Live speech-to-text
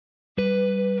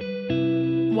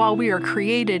while we are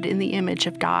created in the image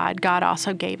of God, God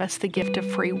also gave us the gift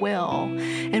of free will.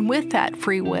 And with that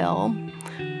free will,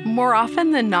 more often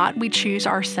than not, we choose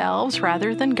ourselves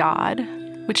rather than God,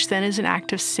 which then is an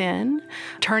act of sin,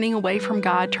 turning away from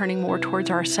God, turning more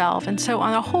towards ourselves. And so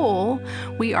on a whole,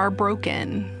 we are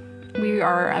broken. We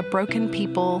are a broken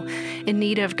people in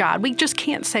need of God. We just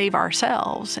can't save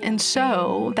ourselves. And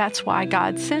so that's why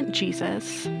God sent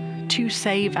Jesus to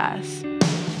save us.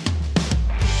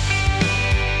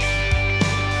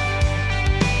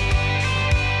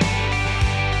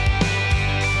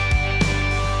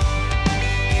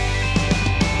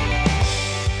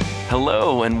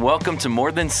 Hello, and welcome to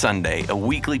More Than Sunday, a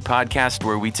weekly podcast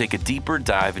where we take a deeper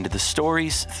dive into the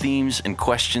stories, themes, and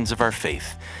questions of our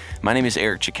faith. My name is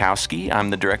Eric Chakowski.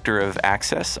 I'm the director of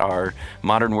Access, our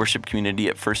modern worship community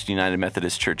at First United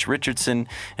Methodist Church Richardson.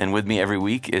 And with me every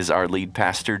week is our lead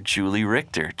pastor, Julie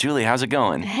Richter. Julie, how's it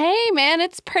going? Hey, man,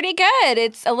 it's pretty good.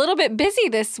 It's a little bit busy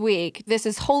this week. This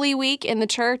is Holy Week in the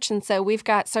church, and so we've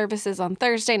got services on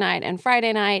Thursday night and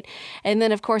Friday night, and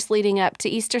then, of course, leading up to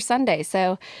Easter Sunday.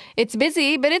 So it's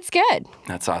busy, but it's good.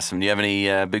 That's awesome. Do you have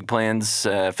any big plans,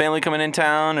 family coming in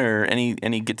town, or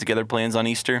any get-together plans on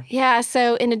Easter? Yeah,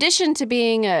 so in addition to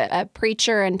being a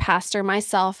preacher and pastor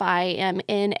myself, I am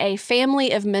in a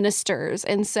family of ministers.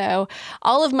 And so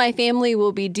all of my family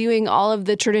will be doing all of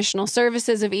the traditional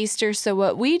services of Easter. So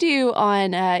what we do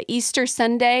on Easter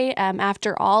Sunday,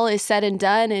 after all is said and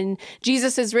done and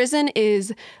Jesus is risen,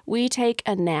 is we take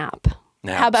a nap.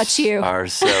 Naps How about you? Are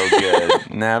so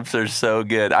good. Naps are so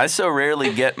good. I so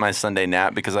rarely get my Sunday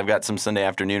nap because I've got some Sunday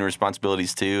afternoon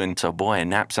responsibilities too. And so, boy, a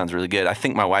nap sounds really good. I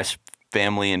think my wife's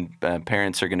family and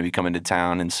parents are going to be coming to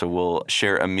town, and so we'll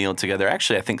share a meal together.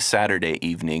 Actually, I think Saturday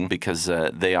evening, because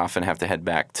they often have to head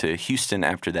back to Houston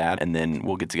after that, and then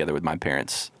we'll get together with my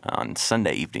parents on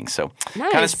Sunday evening. So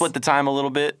kind of split the time a little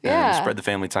bit and spread the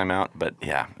family time out, but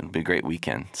yeah, it'll be a great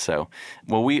weekend. So,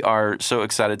 well, we are so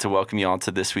excited to welcome you all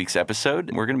to this week's episode.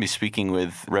 We're going to be speaking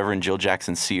with Reverend Jill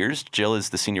Jackson-Sears. Jill is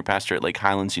the senior pastor at Lake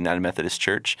Highlands United Methodist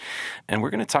Church, and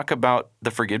we're going to talk about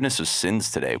the forgiveness of sins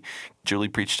today. Julie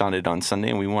preached on it on Sunday,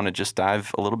 and we want to just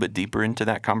dive a little bit deeper into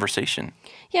that conversation.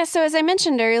 Yeah, so as I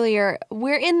mentioned earlier,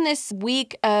 we're in this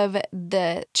week of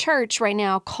the church right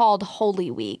now called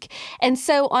Holy Week. And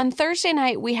so on Thursday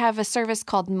night, we have a service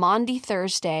called Maundy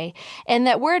Thursday, and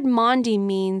that word Maundy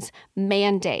means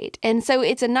mandate. And so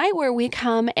it's a night where we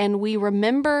come and we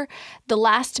remember the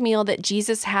last meal that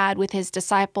Jesus had with his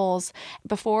disciples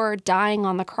before dying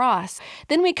on the cross.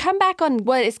 Then we come back on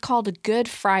what is called a Good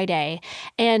Friday,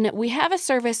 and we have a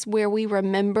service where we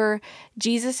remember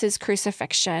Jesus'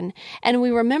 crucifixion, and we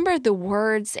remember the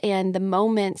words and the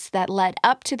moments that led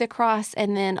up to the cross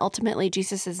and then ultimately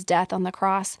Jesus' death on the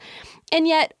cross. And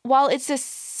yet, while it's a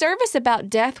service about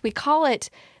death, we call it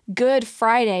Good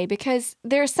Friday because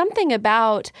there's something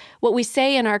about what we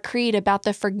say in our creed about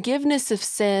the forgiveness of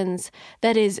sins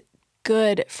that is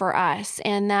good for us,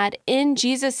 and that in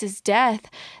Jesus' death,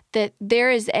 that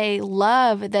there is a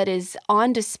love that is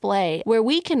on display where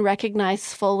we can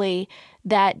recognize fully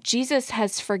that Jesus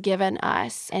has forgiven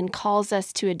us and calls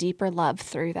us to a deeper love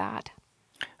through that.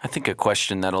 I think a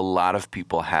question that a lot of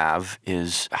people have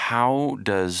is, how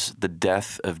does the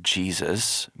death of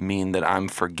Jesus mean that I'm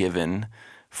forgiven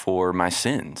for my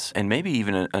sins? And maybe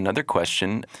even another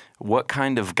question, what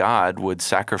kind of God would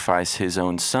sacrifice his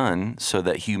own son so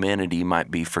that humanity might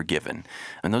be forgiven?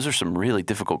 And those are some really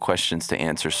difficult questions to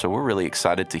answer. So we're really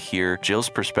excited to hear Jill's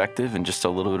perspective and just a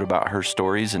little bit about her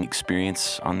stories and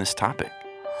experience on this topic.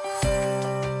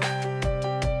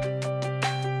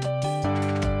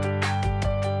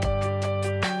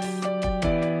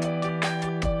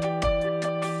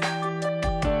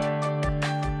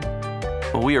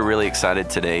 Well, we are really excited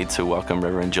today to welcome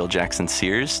Reverend Jill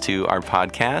Jackson-Sears to our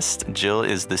podcast. Jill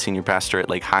is the senior pastor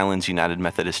at Lake Highlands United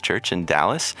Methodist Church in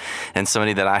Dallas, and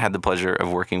somebody that I had the pleasure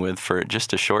of working with for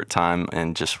just a short time,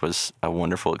 and just was a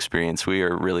wonderful experience. We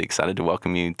are really excited to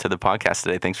welcome you to the podcast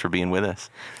today. Thanks for being with us.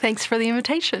 Thanks for the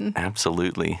invitation.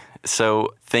 Absolutely.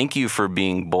 So thank you for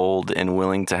being bold and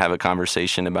willing to have a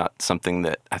conversation about something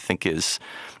that I think is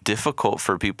difficult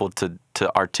for people to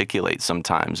articulate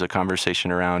sometimes, a conversation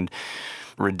around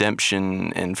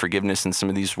redemption and forgiveness and some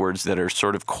of these words that are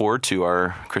sort of core to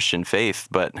our Christian faith,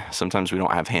 but sometimes we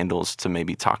don't have handles to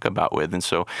maybe talk about with. And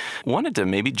so I wanted to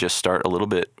maybe just start a little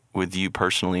bit with you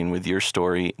personally and with your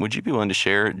story. Would you be willing to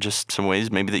share just some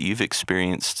ways maybe that you've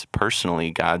experienced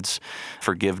personally God's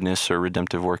forgiveness or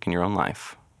redemptive work in your own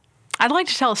life? I'd like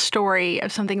to tell a story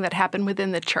of something that happened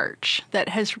within the church that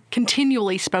has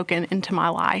continually spoken into my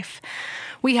life.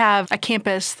 We have a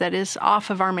campus that is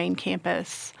off of our main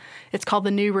campus. It's called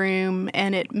the New Room,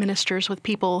 and it ministers with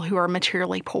people who are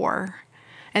materially poor.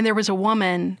 And there was a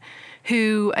woman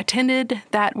who attended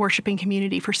that worshiping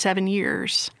community for 7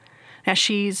 years. Now,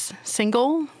 she's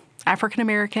single, African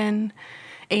American,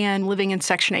 and living in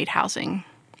Section 8 housing.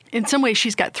 In some ways,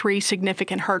 she's got 3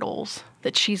 significant hurdles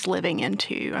that she's living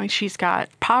into. I mean, she's got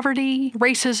poverty,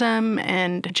 racism,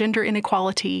 and gender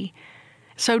inequality.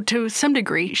 So to some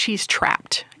degree, she's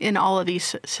trapped in all of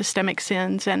these systemic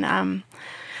sins. And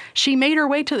she made her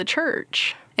way to the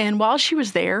church. And while she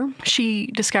was there, she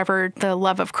discovered the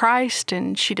love of Christ,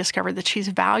 and she discovered that she's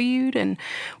valued. And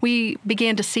we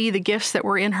began to see the gifts that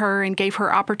were in her and gave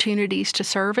her opportunities to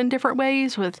serve in different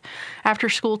ways with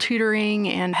after-school tutoring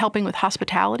and helping with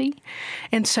hospitality.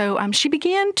 And so she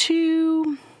began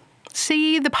to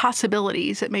see the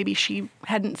possibilities that maybe she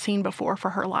hadn't seen before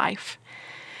for her life.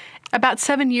 About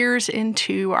 7 years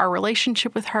into our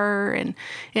relationship with her and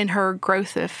in her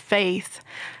growth of faith,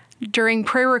 during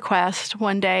prayer request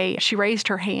one day, she raised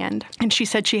her hand and she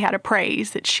said she had a praise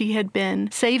that she had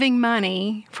been saving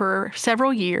money for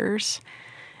several years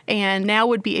and now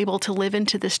would be able to live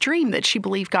into this dream that she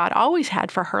believed God always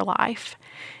had for her life.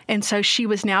 And so she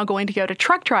was now going to go to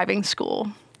truck driving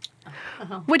school,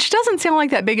 which doesn't sound like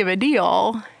that big of a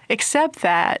deal, except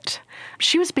that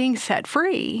she was being set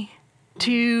free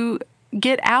to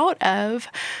get out of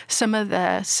some of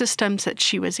the systems that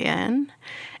she was in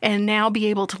and now be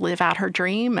able to live out her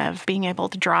dream of being able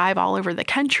to drive all over the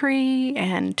country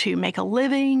and to make a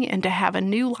living and to have a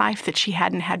new life that she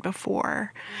hadn't had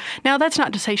before. Now, that's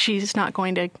not to say she's not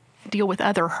going to deal with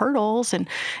other hurdles and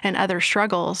other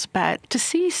struggles, but to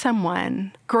see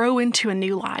someone grow into a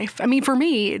new life. I mean, for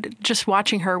me, just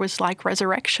watching her was like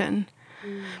resurrection.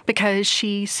 Because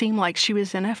she seemed like she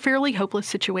was in a fairly hopeless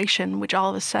situation, which all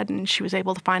of a sudden she was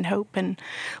able to find hope and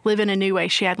live in a new way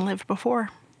she hadn't lived before.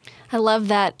 I love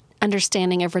that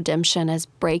understanding of redemption as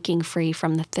breaking free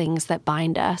from the things that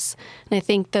bind us. And I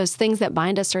think those things that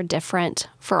bind us are different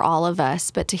for all of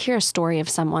us, but to hear a story of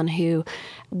someone who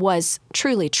was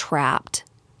truly trapped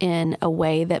in a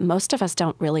way that most of us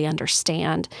don't really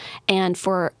understand. And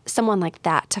for someone like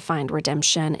that to find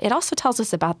redemption, it also tells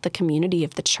us about the community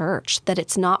of the church, that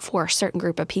it's not for a certain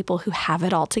group of people who have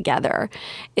it all together.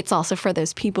 It's also for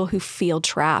those people who feel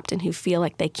trapped and who feel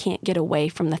like they can't get away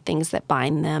from the things that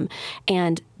bind them,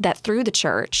 and that through the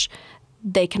church,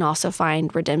 they can also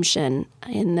find redemption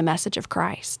in the message of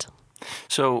Christ.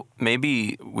 So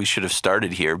maybe we should have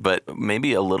started here, but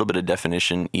maybe a little bit of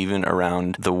definition even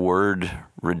around the word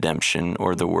redemption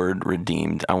or the word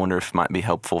redeemed. I wonder if it might be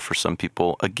helpful for some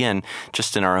people, again,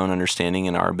 just in our own understanding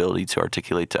and our ability to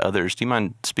articulate to others. Do you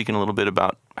mind speaking a little bit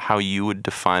about how you would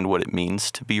define what it means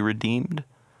to be redeemed?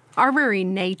 Our very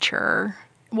nature,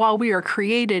 while we are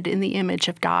created in the image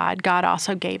of God, God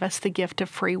also gave us the gift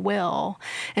of free will.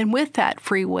 And with that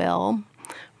free will,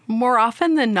 more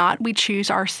often than not, we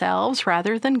choose ourselves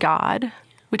rather than God,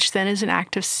 which then is an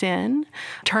act of sin,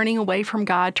 turning away from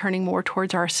God, turning more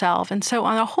towards ourselves. And so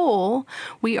on the whole,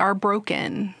 we are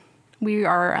broken. We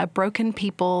are a broken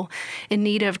people in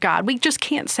need of God. We just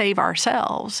can't save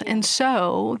ourselves. And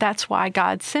so that's why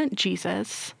God sent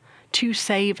Jesus to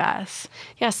save us.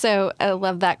 Yeah, so I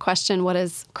love that question. What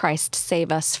does Christ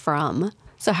save us from?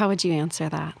 So how would you answer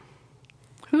that?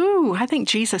 Ooh, I think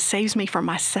Jesus saves me from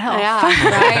myself. Yeah,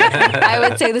 right? I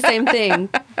would say the same thing.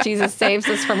 Jesus saves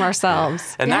us from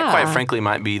ourselves. And that, quite frankly,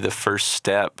 might be the first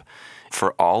step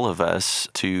for all of us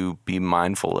to be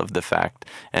mindful of the fact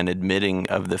and admitting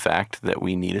of the fact that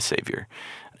we need a Savior,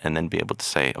 and then be able to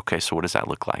say, okay, so what does that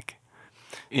look like?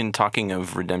 In talking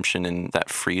of redemption and that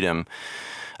freedom,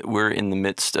 we're in the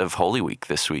midst of Holy Week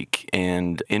this week,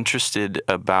 and interested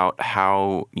about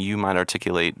how you might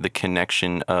articulate the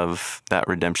connection of that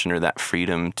redemption or that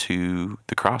freedom to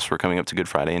the cross. We're coming up to Good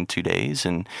Friday in 2 days,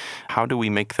 and how do we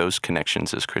make those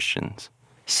connections as Christians?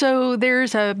 So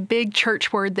there's a big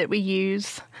church word that we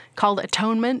use called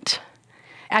atonement.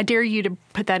 I dare you to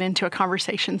put that into a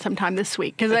conversation sometime this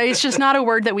week, because it's just not a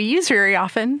word that we use very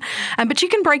often. But you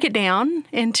can break it down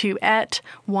into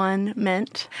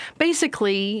at-one-ment.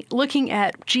 Basically, looking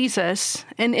at Jesus,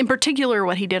 and in particular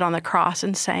what he did on the cross,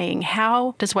 and saying,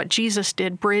 how does what Jesus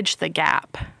did bridge the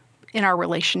gap in our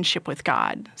relationship with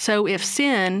God? So if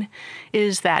sin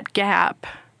is that gap,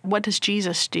 what does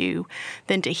Jesus do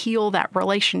then to heal that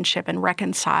relationship and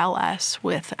reconcile us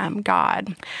with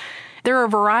God? There are a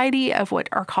variety of what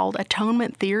are called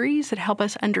atonement theories that help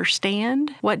us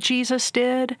understand what Jesus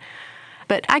did,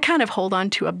 but I kind of hold on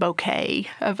to a bouquet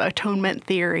of atonement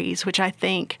theories, which I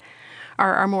think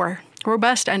are a more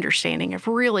robust understanding of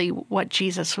really what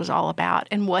Jesus was all about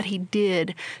and what he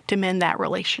did to mend that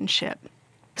relationship.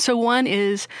 So one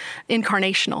is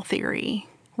incarnational theory,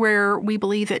 where we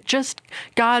believe that just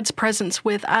God's presence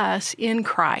with us in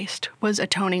Christ was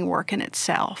atoning work in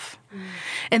itself.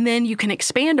 And then you can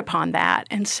expand upon that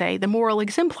and say the moral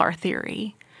exemplar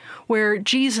theory, where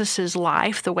Jesus'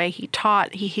 life, the way he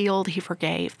taught, he healed, he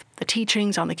forgave, the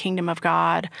teachings on the kingdom of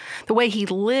God, the way he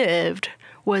lived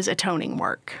was atoning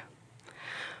work.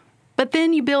 But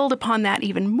then you build upon that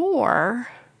even more,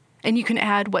 and you can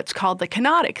add what's called the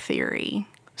kenotic theory.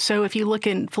 So if you look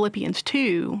in Philippians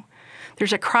 2,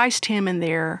 there's a Christ hymn in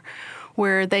there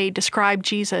where they describe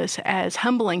Jesus as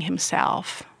humbling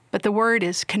himself, but the word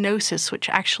is kenosis, which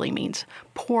actually means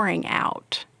pouring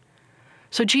out.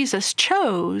 So Jesus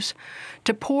chose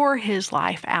to pour his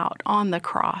life out on the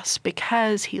cross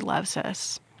because he loves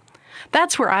us.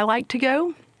 That's where I like to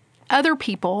go. Other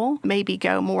people maybe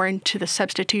go more into the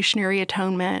substitutionary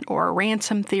atonement or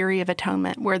ransom theory of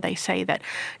atonement, where they say that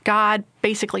God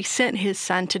basically sent his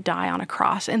son to die on a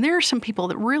cross. And there are some people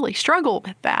that really struggle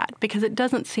with that because it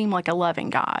doesn't seem like a loving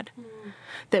God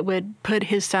that would put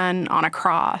his son on a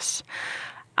cross.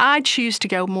 I choose to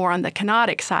go more on the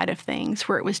kenotic side of things,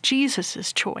 where it was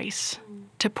Jesus' choice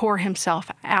to pour himself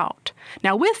out.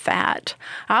 Now, with that,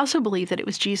 I also believe that it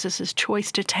was Jesus'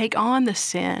 choice to take on the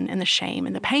sin and the shame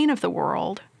and the pain of the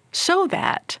world, so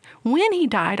that when he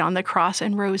died on the cross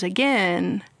and rose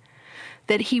again,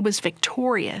 that he was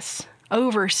victorious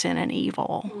over sin and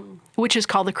evil, which is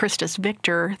called the Christus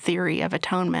Victor theory of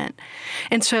atonement.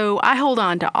 And so I hold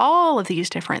on to all of these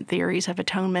different theories of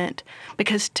atonement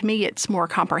because to me it's more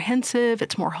comprehensive,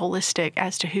 it's more holistic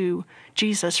as to who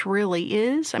Jesus really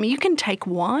is. I mean, you can take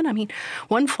one. I mean,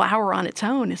 one flower on its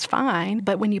own is fine,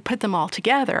 but when you put them all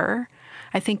together,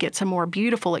 I think it's a more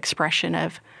beautiful expression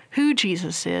of who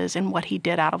Jesus is and what he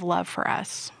did out of love for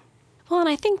us. Well, and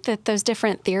I think that those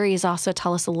different theories also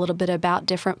tell us a little bit about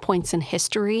different points in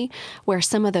history where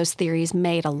some of those theories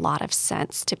made a lot of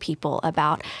sense to people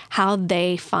about how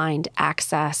they find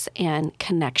access and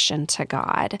connection to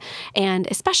God. And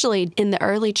especially in the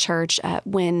early church,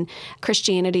 when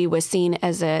Christianity was seen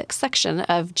as a section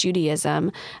of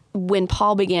Judaism, when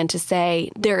Paul began to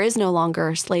say, there is no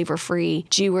longer slave or free,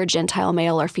 Jew or Gentile,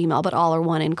 male or female, but all are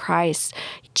one in Christ,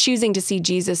 choosing to see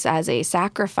Jesus as a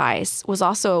sacrifice was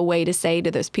also a way to say to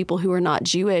those people who are not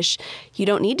Jewish, you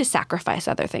don't need to sacrifice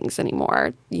other things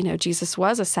anymore. You know, Jesus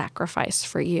was a sacrifice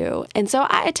for you. And so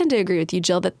I tend to agree with you,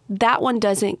 Jill, that that one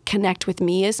doesn't connect with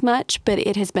me as much, but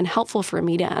it has been helpful for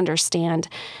me to understand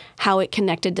how it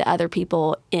connected to other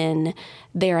people in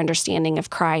their understanding of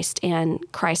Christ and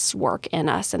Christ's work in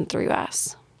us and through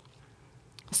us.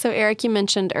 So, Eric, you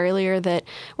mentioned earlier that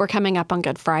we're coming up on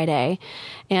Good Friday,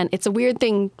 and it's a weird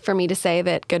thing for me to say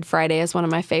that Good Friday is one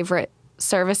of my favorite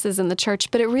services in the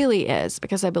church, but it really is,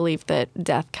 because I believe that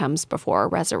death comes before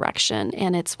resurrection,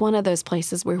 and it's one of those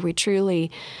places where we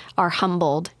truly are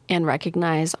humbled and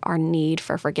recognize our need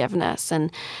for forgiveness.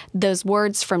 And those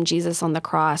words from Jesus on the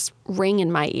cross ring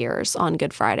in my ears on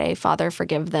Good Friday, Father,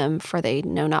 forgive them, for they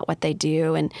know not what they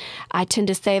do. And I tend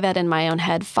to say that in my own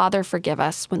head, Father, forgive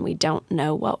us when we don't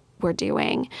know what we're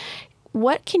doing.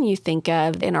 What can you think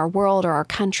of in our world or our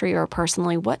country or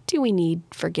personally, what do we need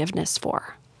forgiveness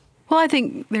for? Well, I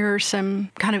think there are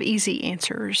some kind of easy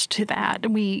answers to that.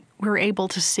 We're able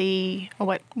to see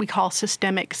what we call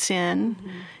systemic sin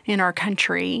in our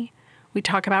country. We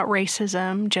talk about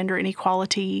racism, gender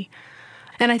inequality.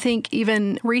 And I think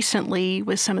even recently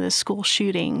with some of the school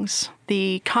shootings,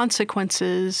 the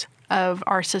consequences of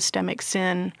our systemic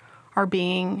sin are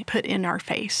being put in our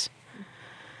face.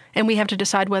 And we have to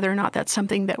decide whether or not that's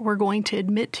something that we're going to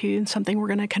admit to and something we're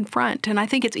going to confront. And I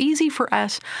think it's easy for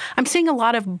us. I'm seeing a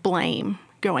lot of blame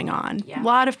going on, a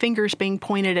lot of fingers being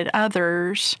pointed at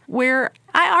others, where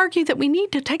I argue that we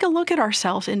need to take a look at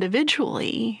ourselves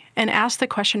individually and ask the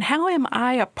question, how am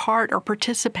I a part or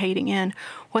participating in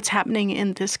what's happening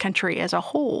in this country as a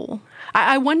whole?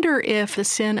 I wonder if the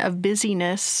sin of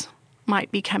busyness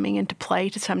might be coming into play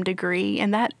to some degree,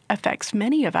 and that affects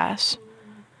many of us.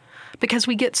 Because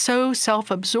we get so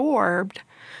self-absorbed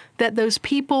that those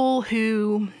people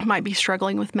who might be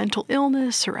struggling with mental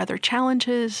illness or other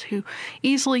challenges, who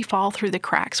easily fall through the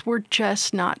cracks, we're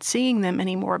just not seeing them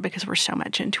anymore because we're so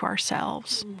much into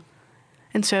ourselves.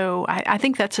 And so I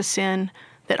think that's a sin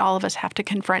that all of us have to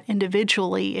confront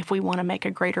individually if we want to make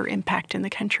a greater impact in the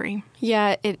country.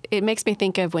 Yeah, it makes me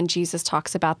think of when Jesus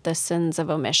talks about the sins of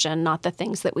omission, not the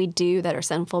things that we do that are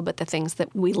sinful, but the things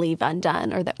that we leave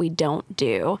undone or that we don't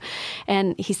do.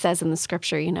 And he says in the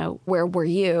scripture, you know, where were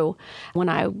you when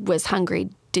I was hungry?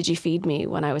 Did you feed me?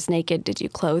 When I was naked, did you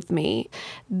clothe me?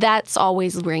 That's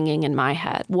always ringing in my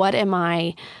head. What am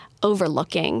I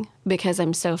overlooking because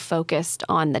I'm so focused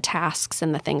on the tasks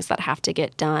and the things that have to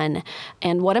get done?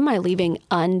 And what am I leaving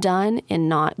undone in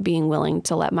not being willing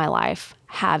to let my life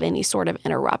have any sort of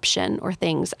interruption or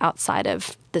things outside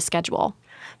of the schedule?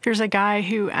 There's a guy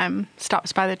who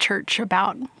stops by the church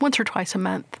about once or twice a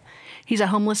month. He's a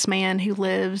homeless man who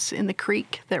lives in the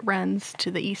creek that runs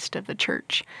to the east of the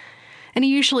church. And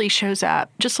he usually shows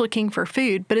up just looking for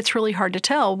food, but it's really hard to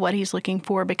tell what he's looking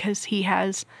for because he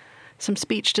has some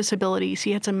speech disabilities.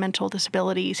 He had some mental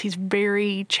disabilities. He's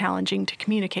very challenging to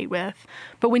communicate with.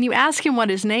 But when you ask him what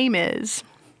his name is,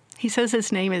 he says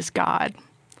his name is God.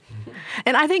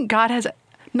 And I think God has,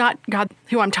 not God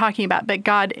who I'm talking about, but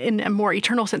God in a more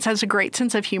eternal sense has a great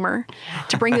sense of humor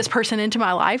to bring this person into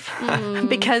my life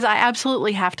because I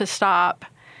absolutely have to stop.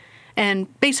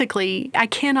 And basically, I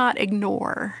cannot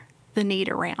ignore the need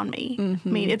around me. I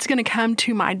mean, it's going to come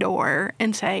to my door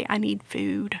and say, I need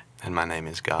food. And my name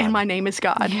is God. And my name is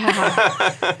God.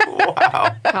 Yeah.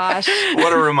 Wow. Gosh.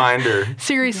 What a reminder.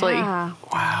 Seriously. Yeah.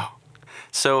 Wow.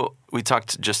 So we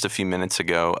talked just a few minutes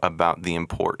ago about the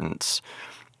importance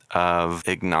of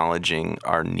acknowledging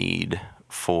our need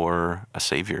for a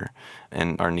Savior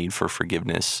and our need for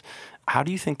forgiveness. How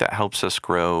do you think that helps us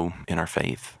grow in our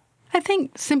faith? I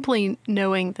think simply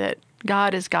knowing that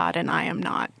God is God and I am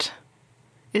not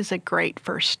is a great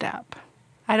first step.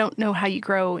 I don't know how you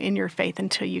grow in your faith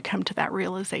until you come to that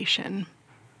realization.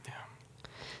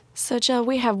 So, Jill,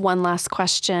 we have one last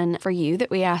question for you that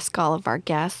we ask all of our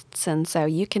guests, and so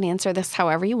you can answer this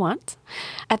however you want.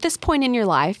 At this point in your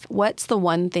life, what's the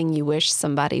one thing you wish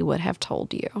somebody would have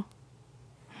told you?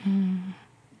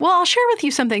 Well, I'll share with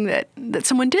you something that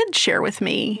someone did share with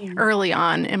me early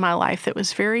on in my life that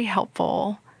was very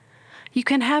helpful. You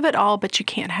can have it all, but you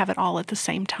can't have it all at the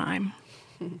same time.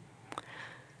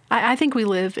 I think we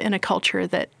live in a culture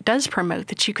that does promote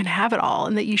that you can have it all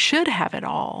and that you should have it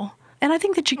all. And I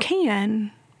think that you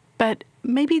can, but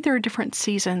maybe there are different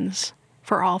seasons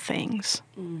for all things.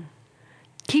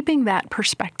 Keeping that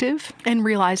perspective and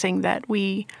realizing that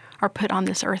we are put on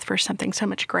this earth for something so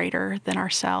much greater than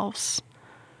ourselves.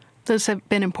 Those have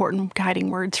been important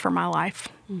guiding words for my life.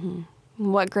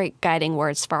 What great guiding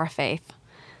words for our faith.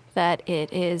 That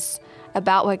it is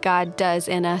about what God does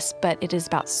in us, but it is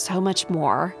about so much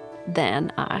more than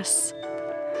us.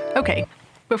 Okay,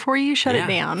 before you shut it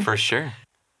down. For sure.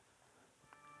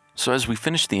 So as we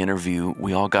finished the interview,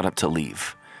 we all got up to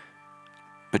leave.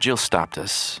 But Jill stopped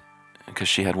us because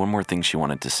she had one more thing she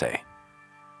wanted to say.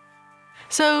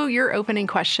 So your opening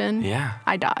question, Yeah.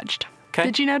 I dodged. Okay.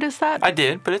 Did you notice that? I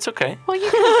did, but it's okay. Well, you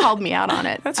could have called me out on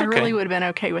it. That's I okay. really would have been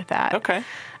okay with that. Okay.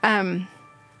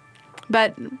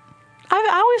 But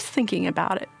I was thinking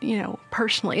about it,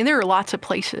 personally. And there are lots of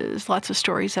places, lots of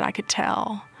stories that I could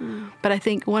tell. But I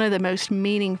think one of the most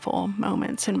meaningful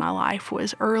moments in my life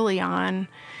was early on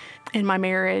in my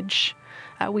marriage.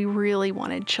 We really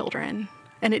wanted children.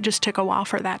 And it just took a while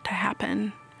for that to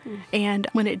happen. And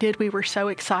when it did, we were so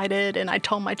excited. And I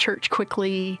told my church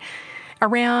quickly.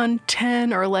 Around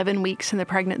 10 or 11 weeks in the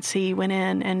pregnancy, went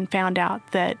in and found out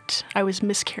that I was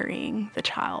miscarrying the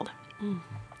child.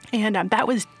 And that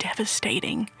was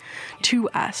devastating to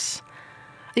us.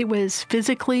 It was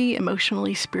physically,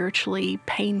 emotionally, spiritually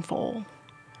painful.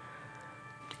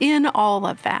 In all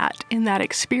of that, in that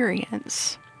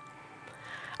experience,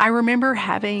 I remember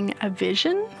having a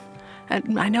vision.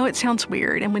 And I know it sounds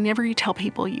weird, and whenever you tell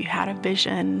people you had a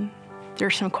vision,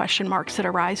 there's some question marks that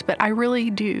arise, but I really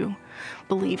do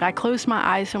believe. I closed my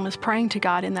eyes and was praying to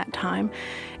God in that time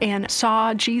and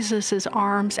saw Jesus's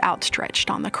arms outstretched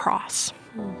on the cross.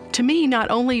 To me,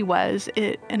 not only was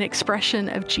it an expression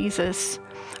of Jesus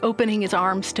opening his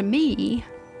arms to me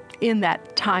in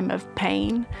that time of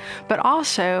pain, but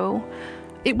also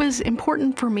it was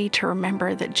important for me to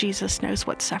remember that Jesus knows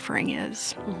what suffering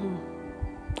is.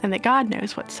 And that God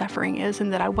knows what suffering is,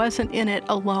 and that I wasn't in it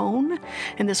alone,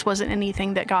 and this wasn't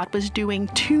anything that God was doing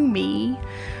to me,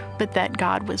 but that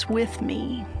God was with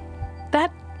me.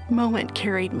 That moment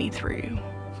carried me through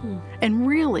and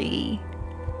really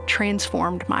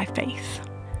transformed my faith.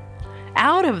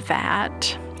 Out of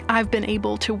that, I've been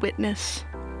able to witness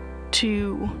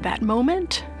to that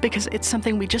moment because it's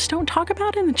something we just don't talk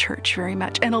about in the church very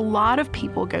much. And a lot of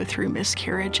people go through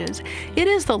miscarriages. It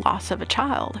is the loss of a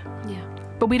child. Yeah.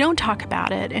 But we don't talk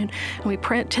about it, and we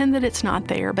pretend that it's not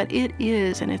there, but it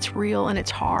is, and it's real, and it's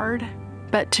hard.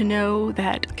 But to know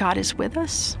that God is with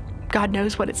us, God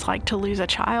knows what it's like to lose a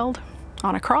child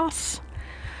on a cross,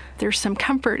 there's some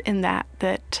comfort in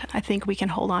that I think we can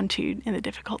hold on to in the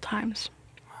difficult times.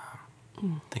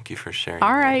 Thank you for sharing.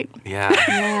 All right. Yeah.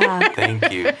 Yeah.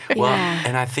 Thank you. Well, Yeah.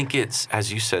 and I think it's,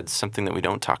 as you said, something that we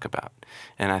don't talk about.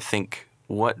 And I think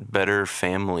what better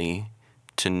family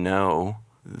to know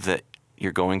that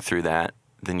you're going through that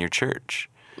than your church?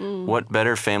 What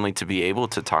better family to be able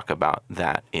to talk about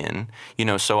that in? You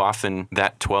know, so often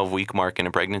that 12-week mark in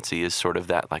a pregnancy is sort of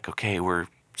that like, okay, we're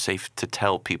safe to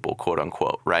tell people, quote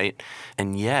unquote, right?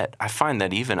 And yet I find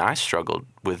that even I struggled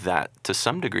with that to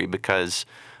some degree, because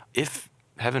if,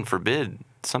 heaven forbid,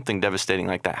 something devastating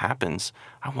like that happens,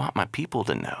 I want my people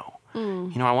to know.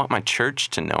 You know, I want my church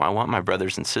to know. I want my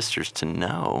brothers and sisters to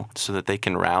know so that they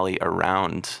can rally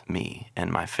around me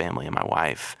and my family and my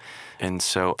wife. And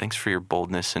so thanks for your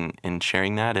boldness in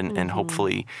sharing that. And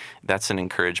hopefully that's an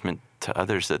encouragement to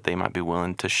others that they might be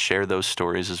willing to share those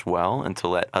stories as well, and to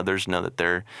let others know that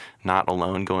they're not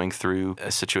alone going through a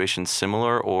situation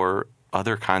similar or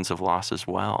other kinds of loss as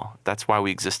well. That's why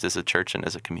we exist as a church and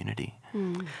as a community.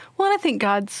 Well, I think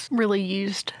God's really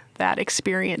used that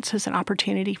experience as an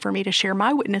opportunity for me to share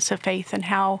my witness of faith and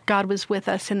how God was with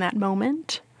us in that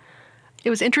moment. It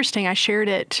was interesting. I shared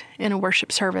it in a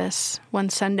worship service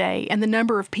one Sunday, and the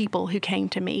number of people who came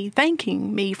to me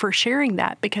thanking me for sharing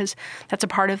that, because that's a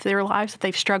part of their lives that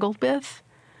they've struggled with.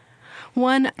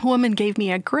 One woman gave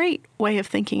me a great way of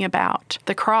thinking about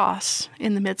the cross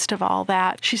in the midst of all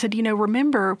that. She said, you know,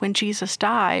 remember when Jesus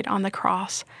died on the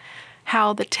cross,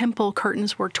 how the temple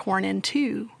curtains were torn in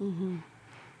two.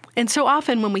 And so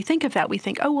often when we think of that, we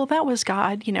think, oh, well, that was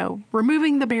God, you know,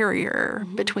 removing the barrier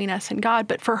between us and God.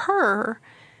 But for her,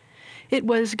 it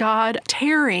was God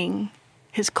tearing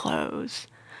his clothes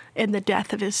in the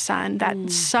death of his son, that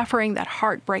suffering, that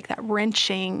heartbreak, that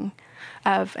wrenching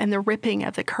of, and the ripping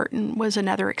of the curtain was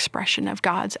another expression of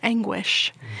God's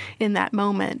anguish in that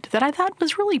moment that I thought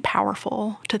was really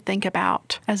powerful to think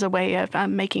about as a way of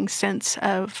making sense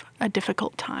of a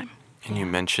difficult time. And you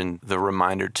mentioned the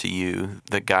reminder to you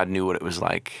that God knew what it was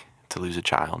like to lose a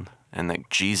child, and that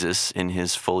Jesus, in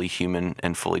his fully human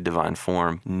and fully divine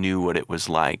form, knew what it was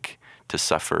like to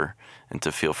suffer and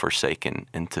to feel forsaken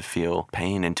and to feel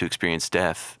pain and to experience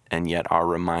death. And yet our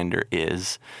reminder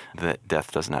is that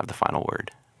death doesn't have the final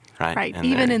word, right? Right. And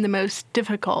Even in the most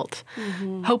difficult,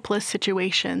 hopeless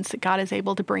situations, that God is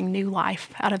able to bring new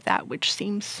life out of that which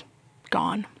seems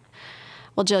gone.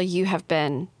 Well, Jill, you have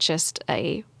been just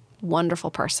a wonderful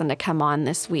person to come on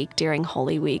this week during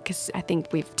Holy Week, because I think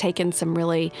we've taken some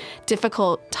really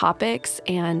difficult topics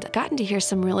and gotten to hear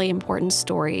some really important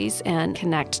stories and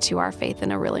connect to our faith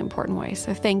in a really important way.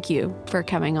 So thank you for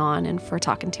coming on and for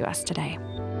talking to us today.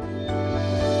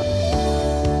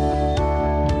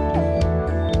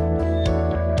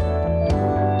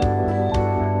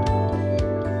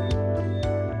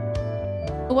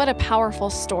 What a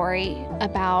powerful story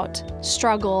about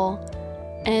struggle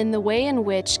and the way in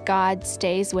which God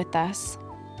stays with us.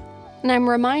 And I'm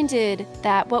reminded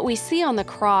that what we see on the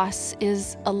cross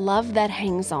is a love that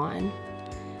hangs on.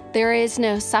 There is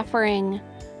no suffering,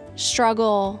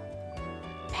 struggle,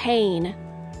 pain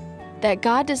that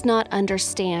God does not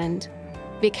understand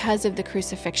because of the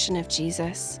crucifixion of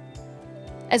Jesus.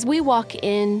 As we walk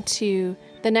into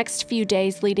the next few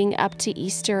days leading up to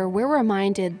Easter, we're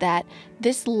reminded that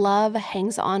this love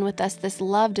hangs on with us. This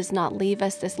love does not leave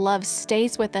us. This love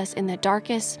stays with us in the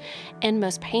darkest and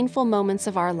most painful moments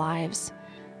of our lives,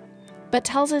 but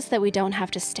tells us that we don't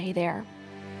have to stay there.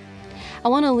 I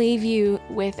want to leave you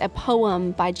with a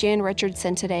poem by Jan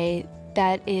Richardson today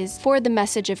that is for the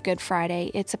message of Good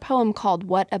Friday. It's a poem called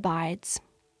What Abides.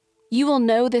 You will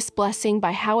know this blessing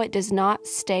by how it does not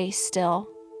stay still,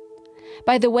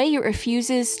 by the way it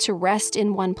refuses to rest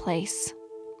in one place.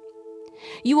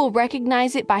 You will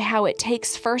recognize it by how it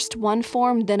takes first one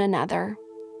form, then another,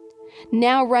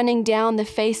 now running down the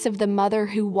face of the mother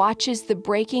who watches the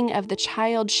breaking of the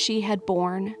child she had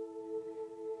borne,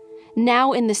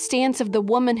 now in the stance of the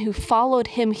woman who followed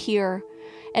him here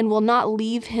and will not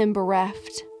leave him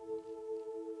bereft.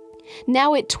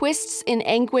 Now it twists in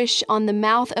anguish on the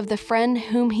mouth of the friend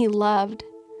whom he loved.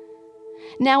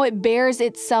 Now it bears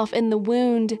itself in the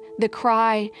wound, the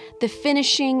cry, the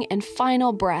finishing and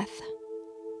final breath.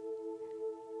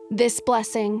 This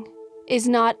blessing is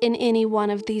not in any one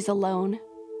of these alone.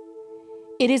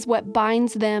 It is what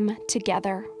binds them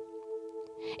together.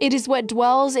 It is what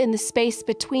dwells in the space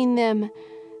between them,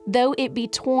 though it be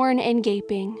torn and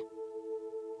gaping.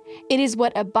 It is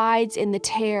what abides in the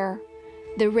tear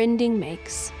the rending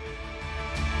makes.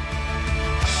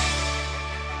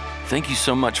 Thank you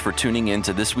so much for tuning in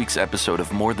to this week's episode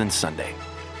of More Than Sunday.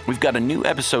 We've got a new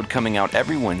episode coming out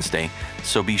every Wednesday,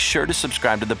 so be sure to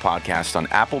subscribe to the podcast on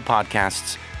Apple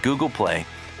Podcasts, Google Play,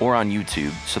 or on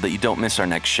YouTube so that you don't miss our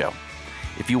next show.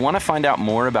 If you want to find out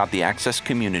more about the Access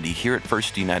community here at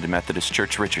First United Methodist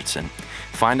Church Richardson,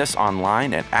 find us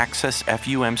online at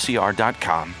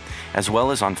accessfumcr.com as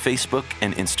well as on Facebook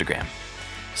and Instagram.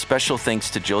 Special thanks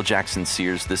to Jill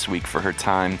Jackson-Sears this week for her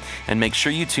time, and make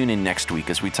sure you tune in next week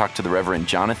as we talk to the Reverend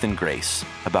Jonathan Grace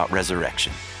about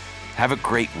resurrection. Have a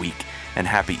great week, and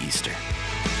happy Easter.